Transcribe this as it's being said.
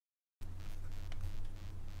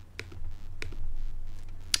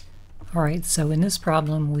Alright, so in this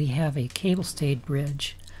problem we have a cable-stayed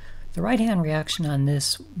bridge. The right-hand reaction on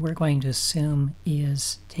this we're going to assume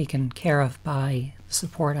is taken care of by the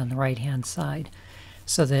support on the right-hand side,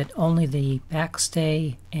 so that only the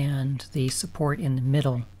backstay and the support in the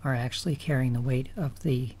middle are actually carrying the weight of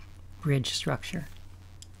the bridge structure.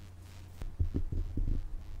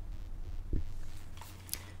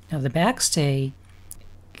 Now the backstay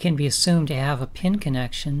can be assumed to have a pin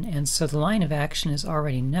connection, and so the line of action is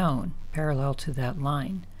already known, parallel to that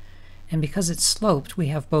line. And because it's sloped, we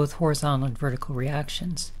have both horizontal and vertical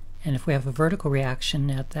reactions. And if we have a vertical reaction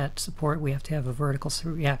at that support, we have to have a vertical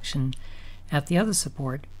reaction at the other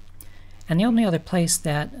support. And the only other place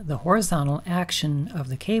that the horizontal action of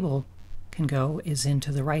the cable can go is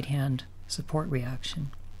into the right-hand support reaction.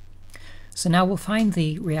 So now we'll find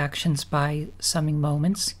the reactions by summing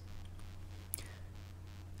moments.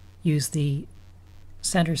 Use the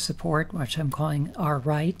center support, which I'm calling R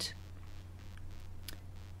right,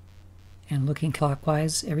 and looking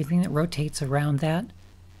clockwise, everything that rotates around that,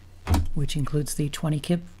 which includes the 20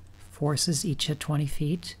 kip forces, each at 20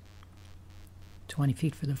 feet. 20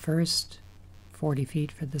 feet for the first, 40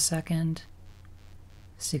 feet for the second,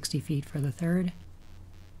 60 feet for the third.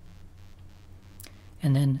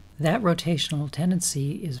 And then that rotational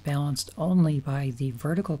tendency is balanced only by the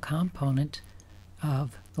vertical component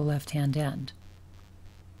of the left-hand end.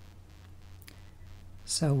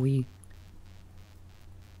 So we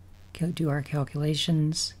do our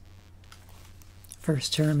calculations.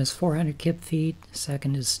 First term is 400 kip feet,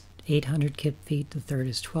 second is 800 kip feet, the third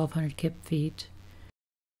is 1200 kip feet.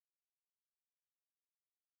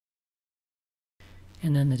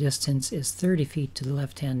 And then the distance is 30 feet to the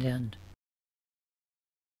left-hand end.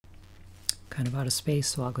 Kind of out of space,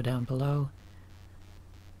 so I'll go down below.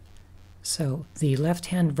 So the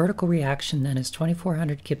left-hand vertical reaction then is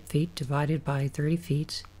 2400 kip feet divided by 30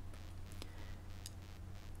 feet.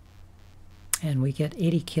 And we get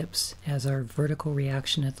 80 kips as our vertical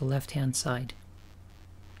reaction at the left-hand side.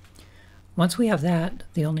 Once we have that,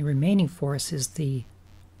 the only remaining force is the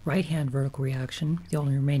right-hand vertical reaction, the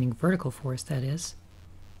only remaining vertical force, that is.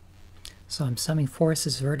 So I'm summing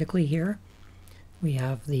forces vertically here. We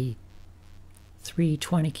have the 3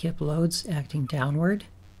 20 kip loads acting downward,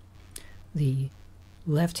 the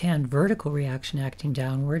left-hand vertical reaction acting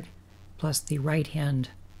downward, plus the right-hand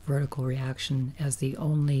vertical reaction as the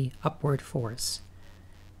only upward force.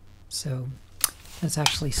 So that's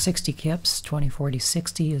actually 60 kips. 20, 40,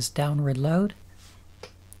 60 is downward load,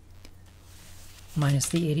 minus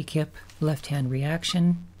the 80 kip left-hand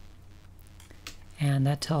reaction, and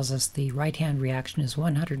that tells us the right-hand reaction is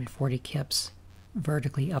 140 kips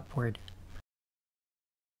vertically upward.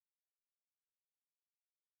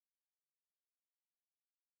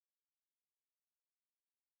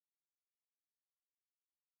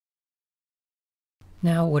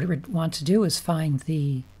 Now what we want to do is find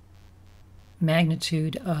the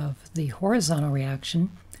magnitude of the horizontal reaction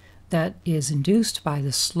that is induced by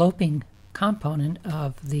the sloping component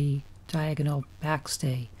of the diagonal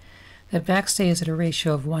backstay. That backstay is at a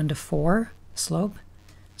ratio of 1 to 4 slope.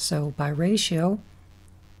 So by ratio,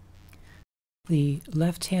 the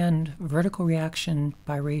left-hand vertical reaction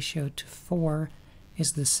by ratio to 4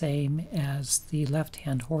 is the same as the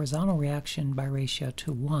left-hand horizontal reaction by ratio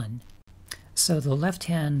to 1. So the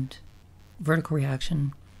left-hand vertical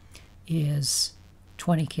reaction is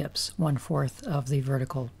 20 kips, 1/4 of the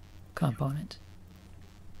vertical component.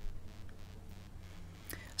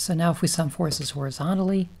 So now if we sum forces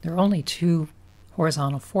horizontally, there are only 2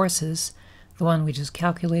 horizontal forces. The one we just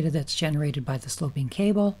calculated that's generated by the sloping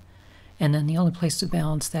cable, and then the only place to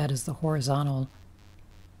balance that is the horizontal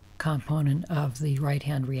component of the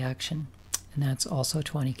right-hand reaction, and that's also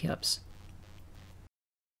 20 kips.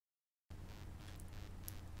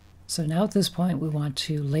 So now at this point we want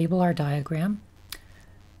to label our diagram.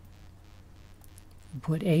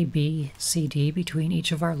 Put A, B, C, D between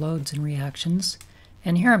each of our loads and reactions.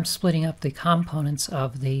 And here I'm splitting up the components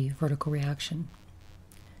of the vertical reaction,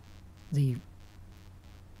 the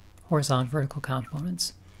horizontal vertical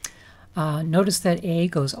components. Notice that A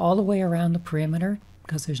goes all the way around the perimeter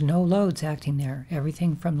because there's no loads acting there.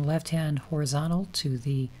 Everything from the left-hand horizontal to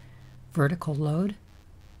the vertical load.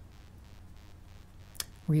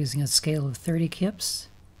 We're using a scale of 30 kips.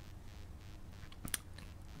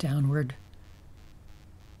 Downward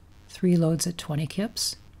 3 loads at 20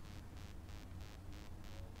 kips.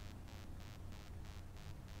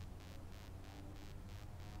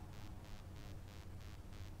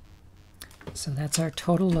 So that's our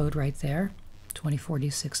total load right there, 20, 40,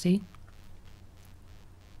 60.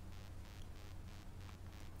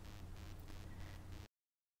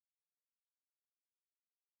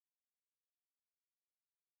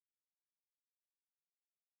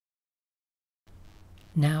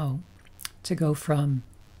 Now, to go from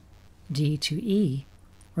D to E,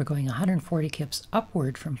 we're going 140 kips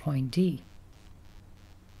upward from point D.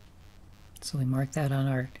 So we mark that on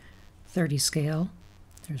our 30 scale.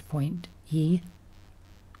 There's point E.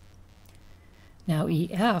 Now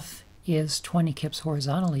EF is 20 kips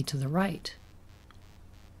horizontally to the right.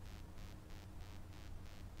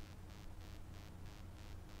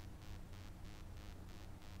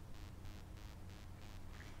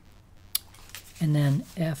 And then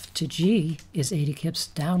F to G is 80 kips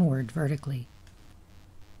downward vertically.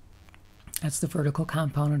 That's the vertical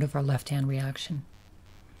component of our left-hand reaction.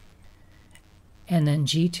 And then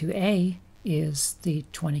G to A is the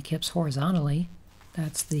 20 kips horizontally.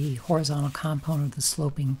 That's the horizontal component of the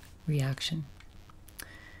sloping reaction.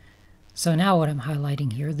 So now what I'm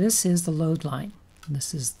highlighting here, this is the load line.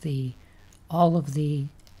 This is all of the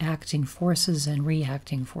acting forces and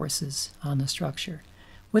reacting forces on the structure.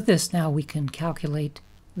 With this now we can calculate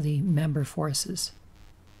the member forces.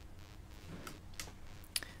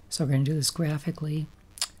 So we're going to do this graphically.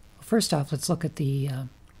 First off, let's look at the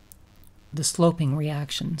sloping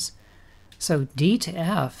reactions. So D to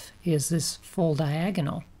F is this full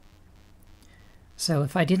diagonal. So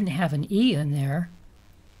if I didn't have an E in there,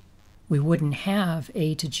 we wouldn't have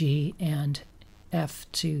A to G and F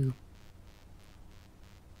to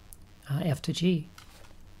G.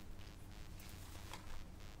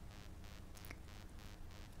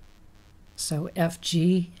 So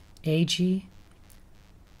FG, AG,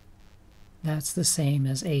 that's the same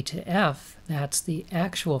as A to F. That's the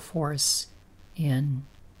actual force in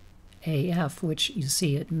AF, which you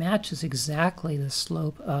see it matches exactly the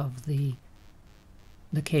slope of the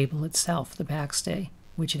cable itself, the backstay,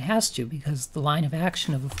 which it has to because the line of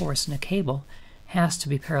action of a force in a cable has to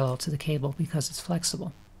be parallel to the cable because it's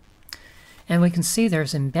flexible. And we can see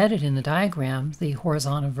there's embedded in the diagram the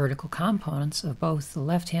horizontal and vertical components of both the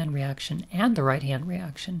left-hand reaction and the right-hand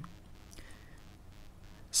reaction.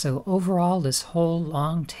 So overall, this whole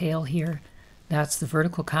long tail here, that's the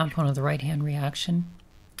vertical component of the right-hand reaction.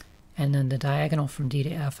 And then the diagonal from D to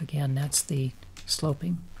F, again, that's the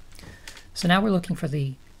sloping. So now we're looking for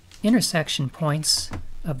the intersection points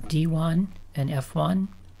of D1 and F1,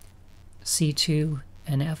 C2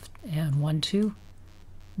 and F and 1, 2,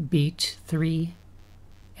 B3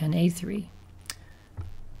 and A3.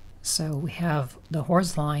 So we have the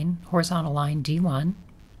horizontal line D1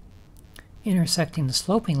 intersecting the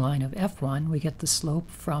sloping line of F1. We get the slope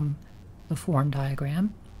from the form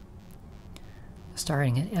diagram.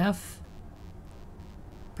 Starting at F,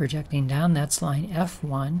 projecting down, that's line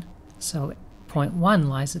F1. So point 1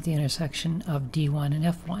 lies at the intersection of D1 and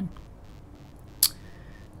F1.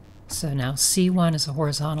 So now C1 is a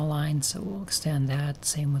horizontal line, so we'll extend that.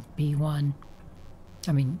 Same with C2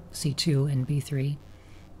 and B3.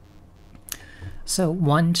 So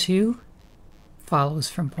 1, 2 follows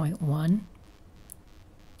from point 1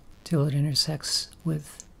 till it intersects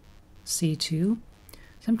with C2.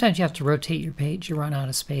 Sometimes you have to rotate your page, you run out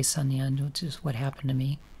of space on the end, which is what happened to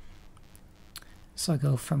me. So I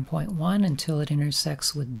go from point 1 until it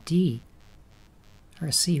intersects with D,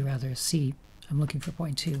 or C rather, C. I'm looking for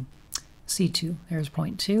point 2. C2, there's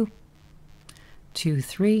point 2. 2,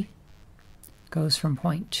 3, goes from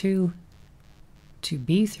point 2 to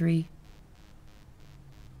B3.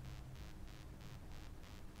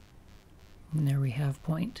 And there we have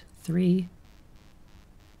point 3.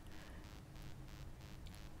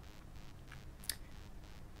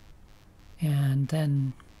 And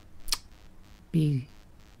then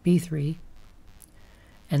B3.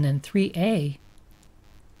 And then 3A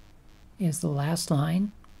is the last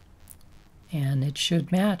line. And it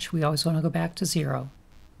should match. We always want to go back to 0.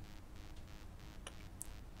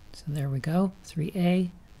 So there we go, 3A.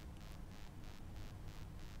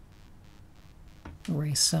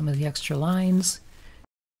 Erase some of the extra lines.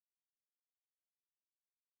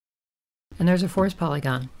 And there's a force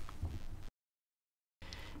polygon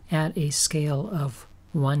at a scale of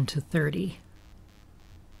 1 to 30.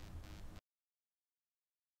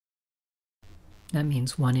 That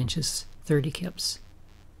means 1 inch is 30 kips.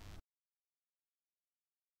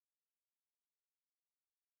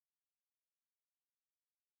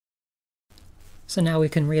 So now we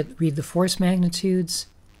can read the force magnitudes.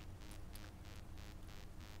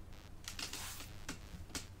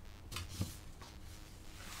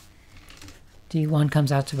 D1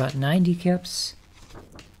 comes out to about 90 kips.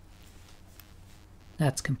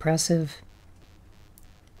 That's compressive.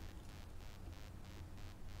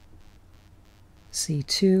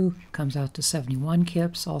 C2 comes out to 71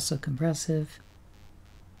 kips, also compressive.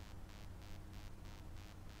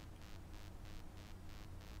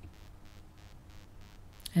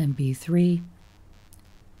 And B3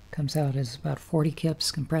 comes out as about 40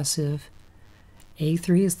 kips compressive.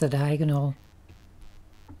 A3 is the diagonal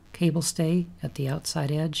cable stay at the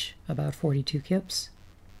outside edge, about 42 kips.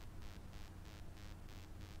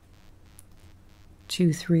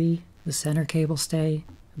 2-3, the center cable stay,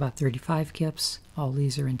 about 35 kips. All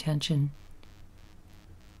these are in tension.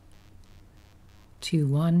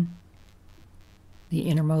 2-1, the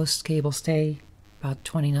innermost cable stay, about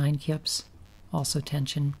 29 kips, also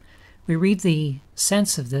tension. We read the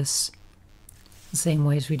sense of this the same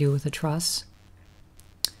way as we do with a truss.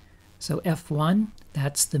 So F1,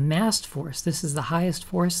 that's the mast force. This is the highest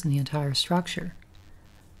force in the entire structure.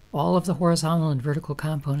 All of the horizontal and vertical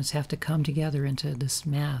components have to come together into this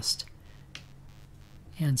mast.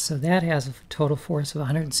 And so that has a total force of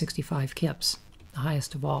 165 kips, the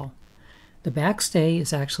highest of all. The backstay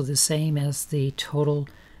is actually the same as the total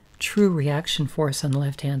true reaction force on the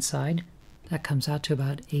left-hand side. That comes out to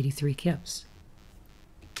about 83 kips.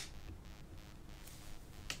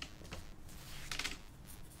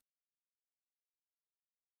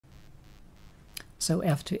 So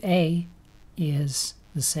F to A is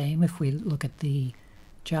the same if we look at the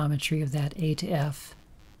geometry of that A to F.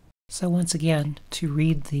 So once again, to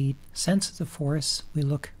read the sense of the force, we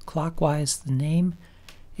look clockwise. The name,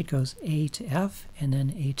 it goes A to F, and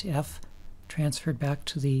then A to F transferred back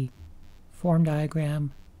to the form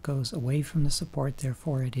diagram goes away from the support,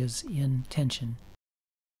 therefore it is in tension.